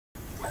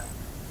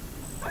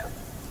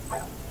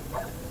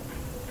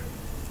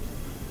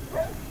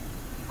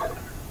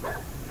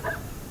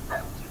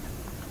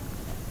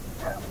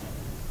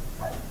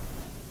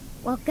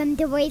Welcome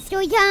to Race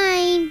Story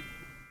Time!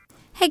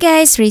 Hey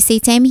guys, Race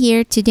Time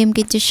here. Today I'm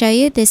going to show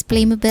you this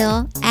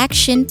Playmobil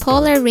action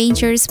Polar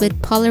Rangers with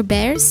polar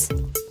bears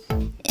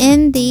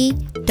in the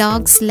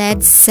dog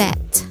sled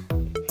set.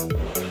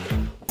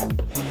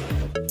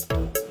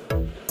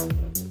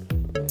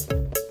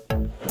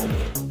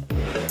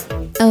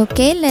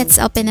 Okay, let's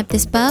open up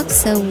this box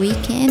so we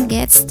can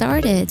get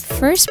started.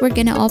 First, we're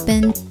gonna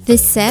open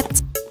this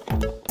set.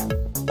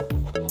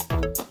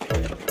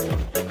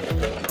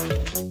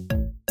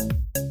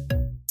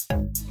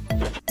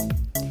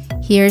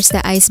 Here's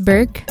the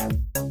iceberg.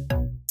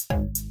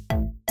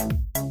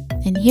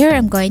 And here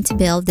I'm going to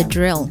build the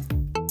drill.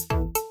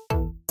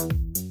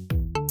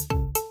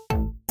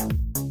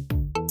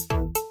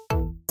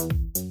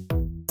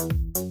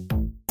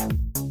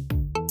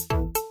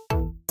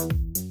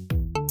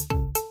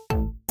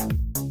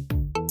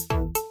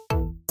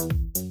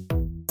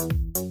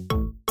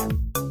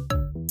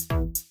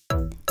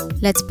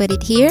 Let's put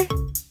it here.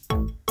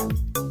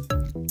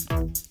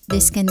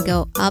 This can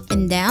go up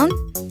and down.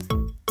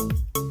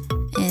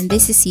 And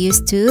this is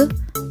used to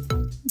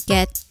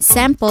get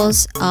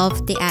samples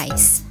of the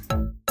ice.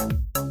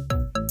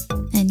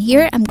 And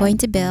here I'm going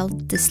to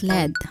build the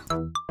sled.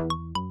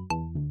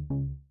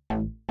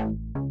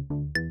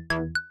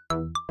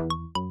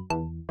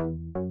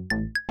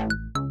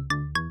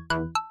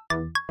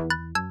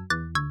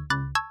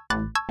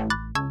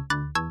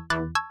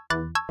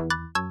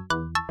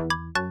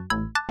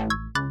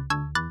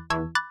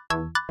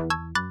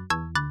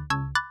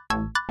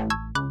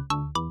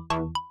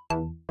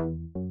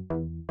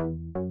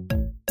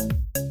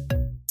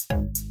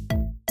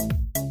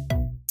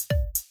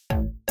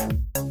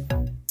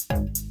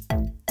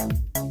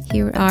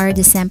 Here are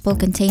the sample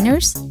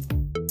containers.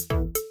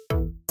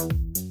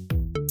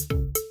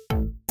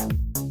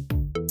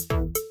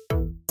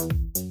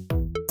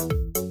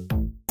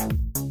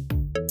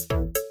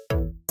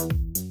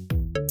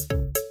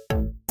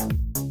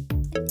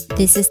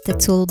 This is the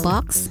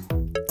toolbox.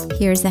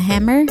 Here's a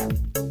hammer,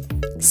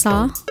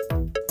 saw,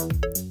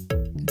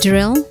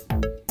 drill,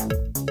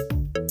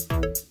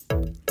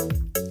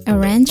 a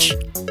wrench,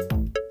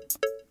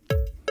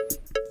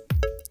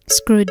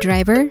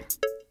 screwdriver,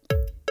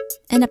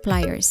 and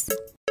pliers.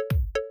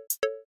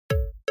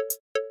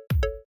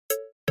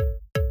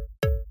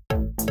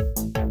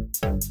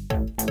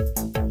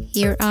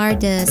 Here are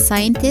the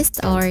scientists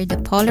or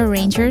the Polar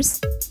Rangers.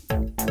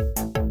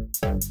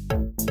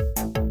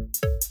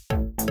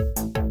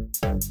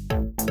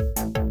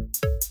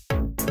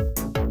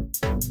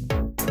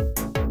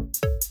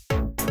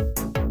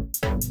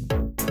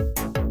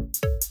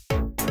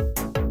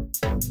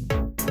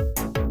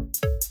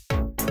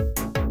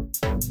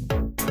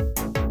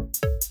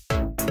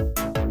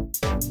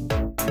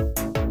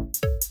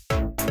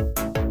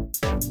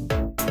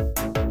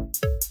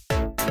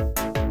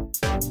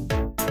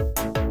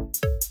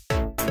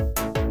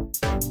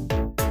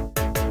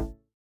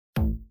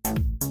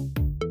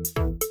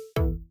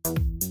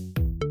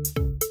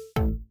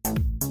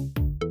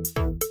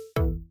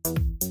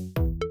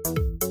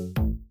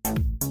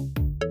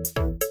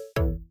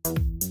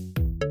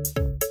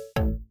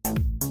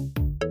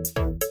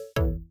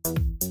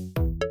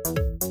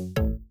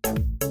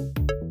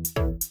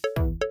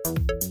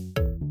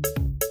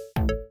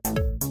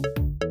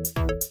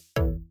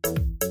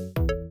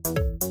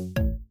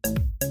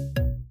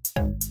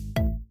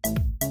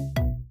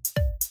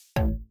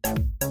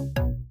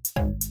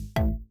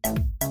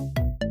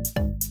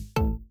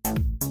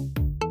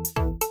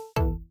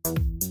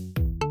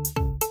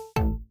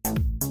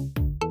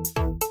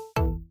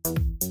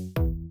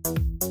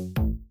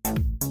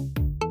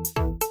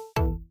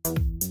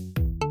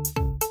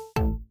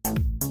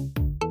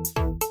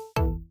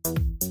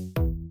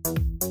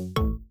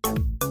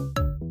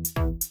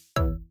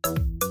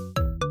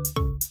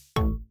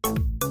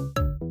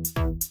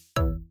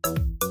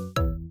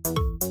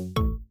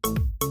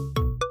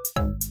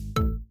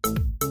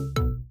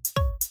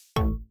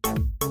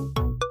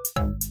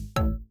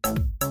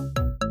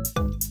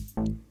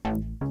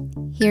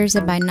 Here's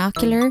a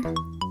binocular.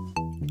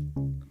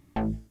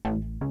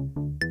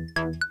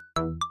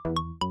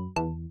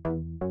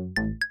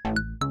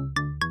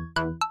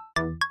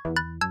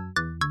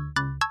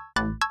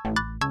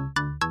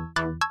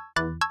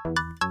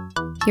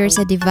 Here's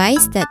a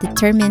device that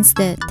determines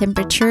the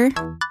temperature.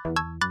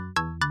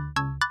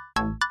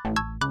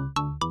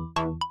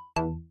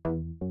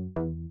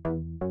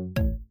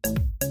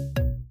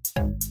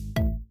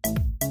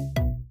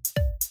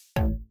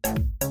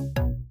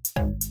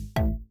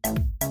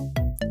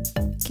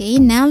 Okay,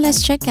 now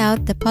let's check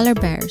out the polar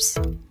bears.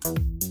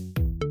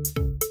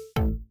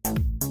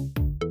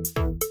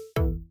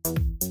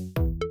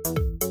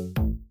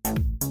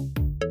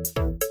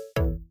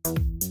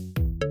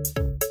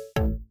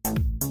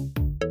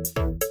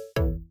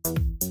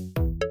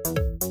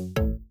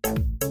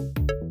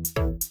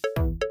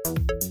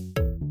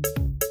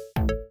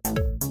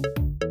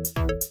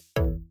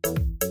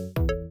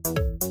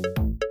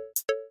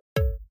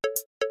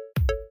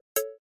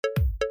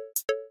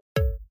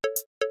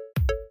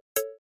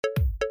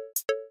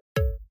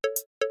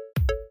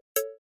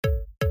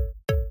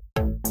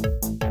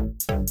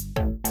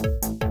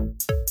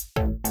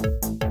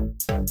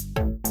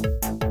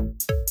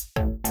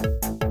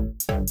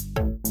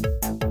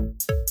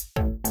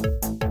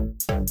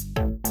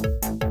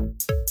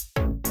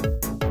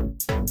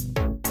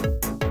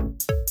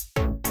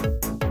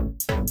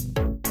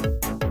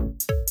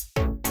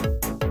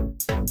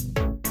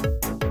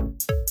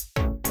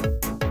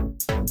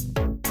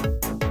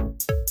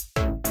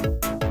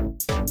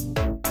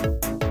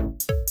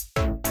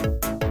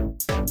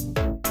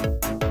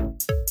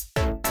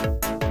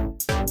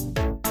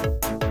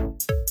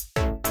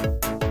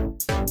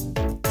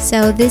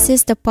 So this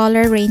is the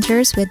Polar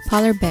Rangers with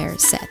Polar Bear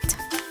set.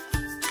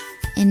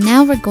 And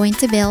now we're going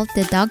to build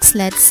the dog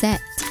sled set.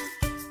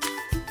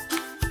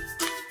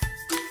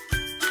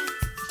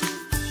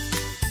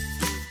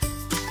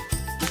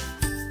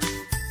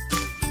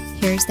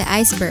 Here's the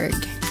iceberg.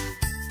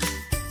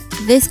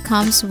 This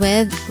comes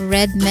with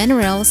red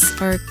minerals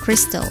or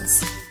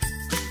crystals.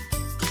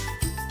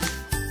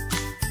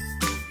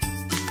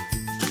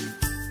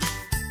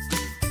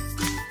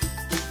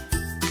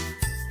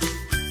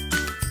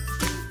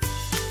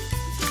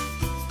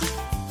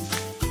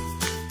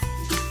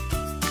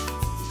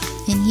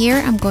 And here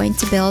I'm going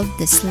to build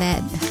the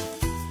sled.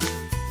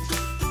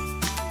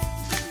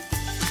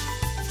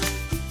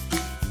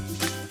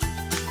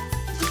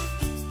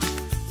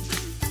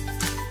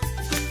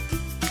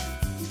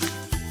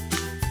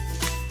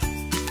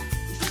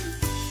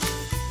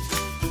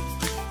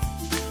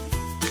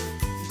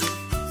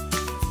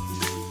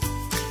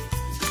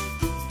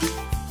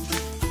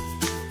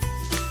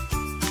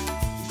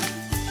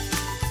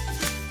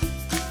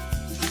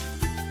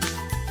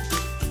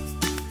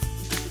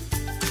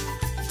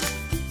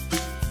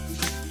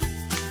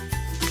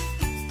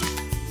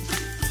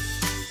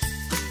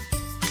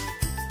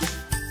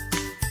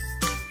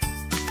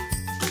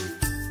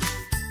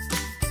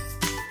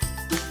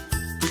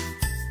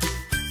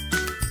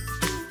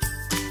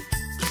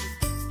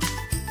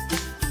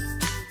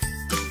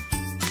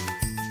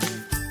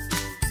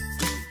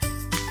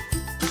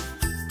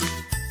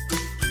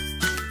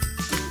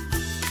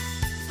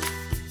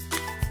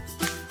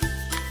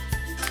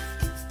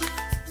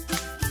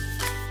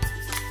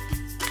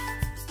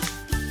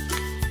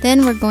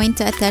 Then we're going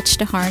to attach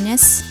the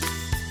harness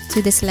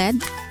to the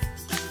sled.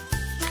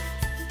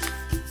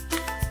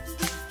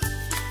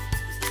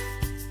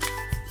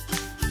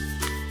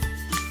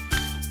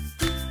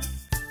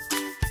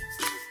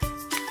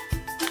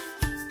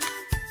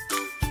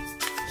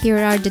 Here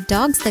are the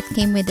dogs that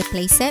came with the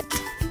playset.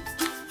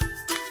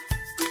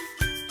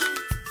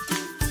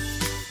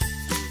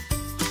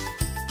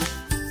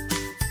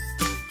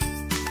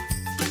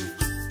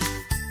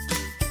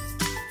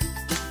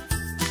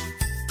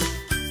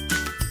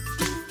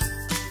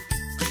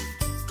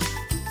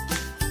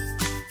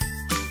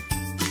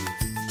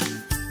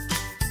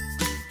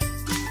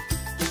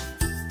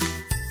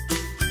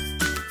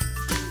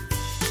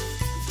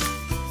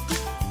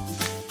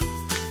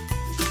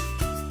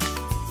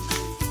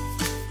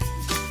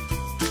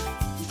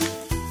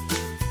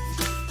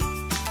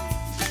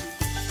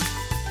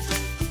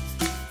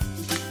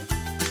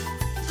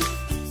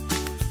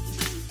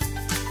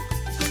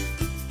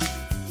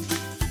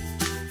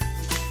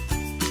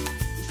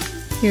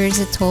 Here's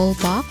a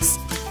toolbox.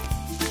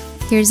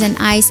 Here's an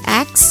ice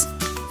axe,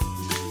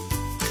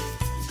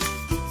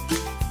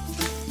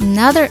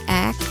 another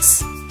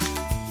axe,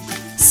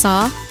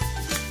 saw,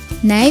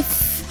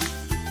 knife,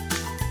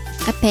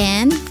 a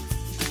pen,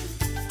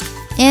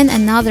 and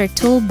another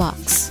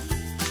toolbox.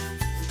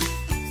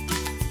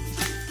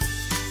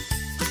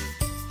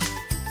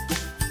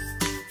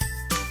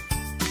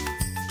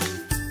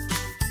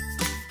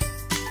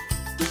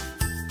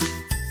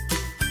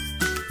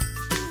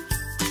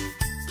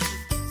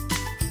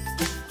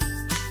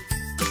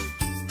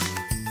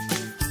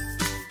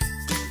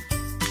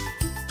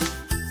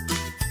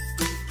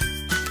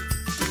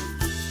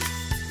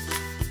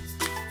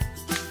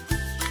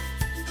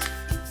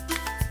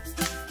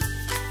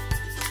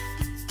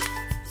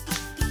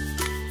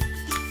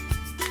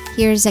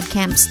 Here's a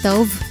camp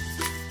stove.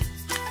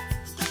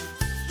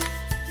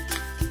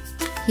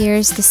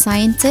 Here's the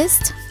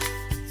scientist.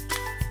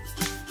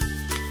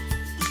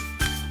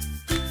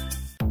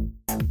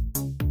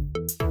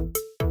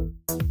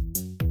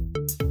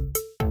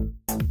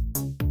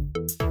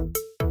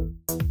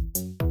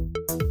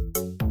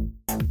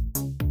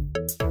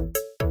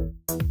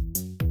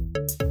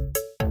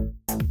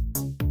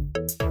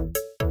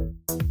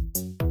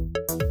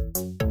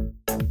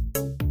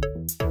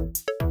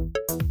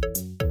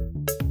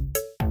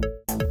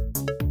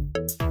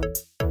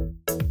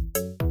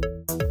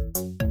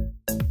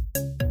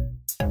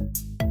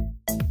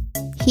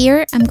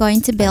 Here, I'm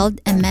going to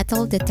build a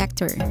metal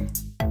detector.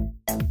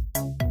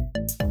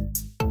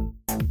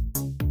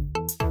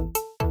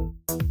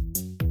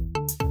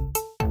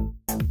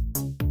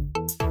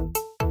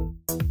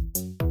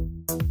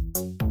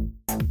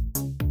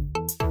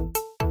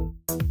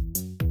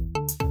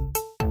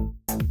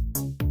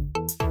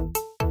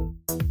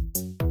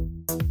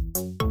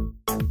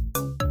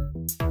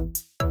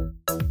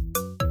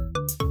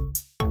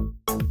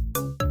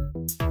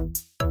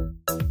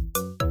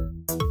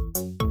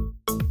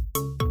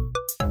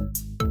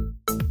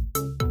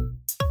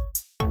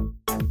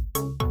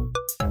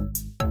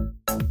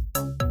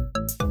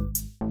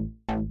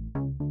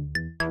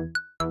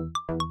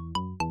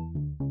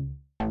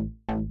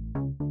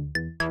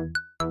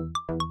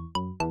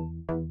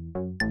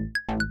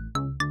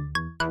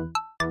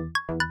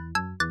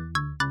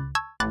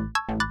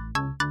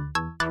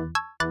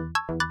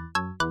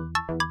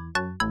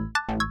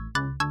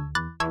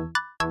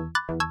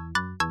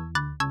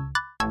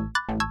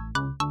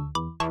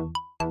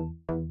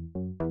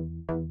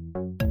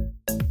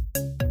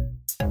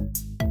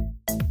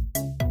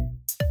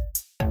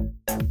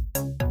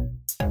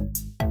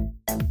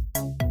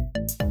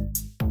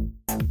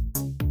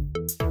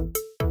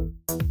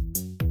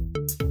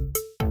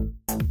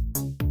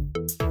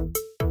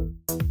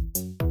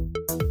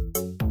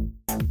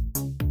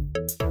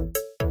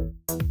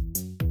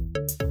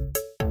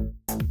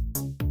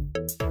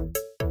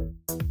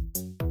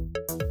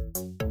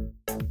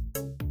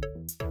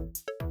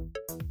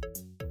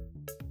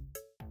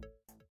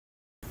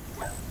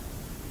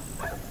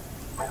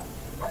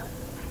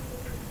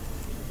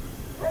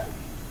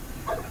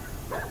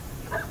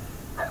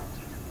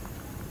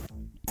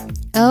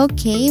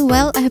 Okay,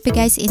 well, I hope you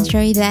guys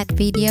enjoyed that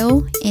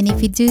video, and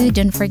if you do,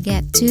 don't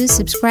forget to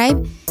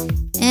subscribe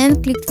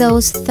and click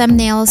those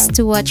thumbnails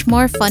to watch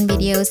more fun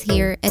videos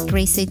here at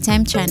Race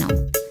Time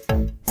channel.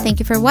 Thank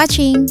you for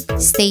watching.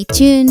 Stay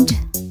tuned.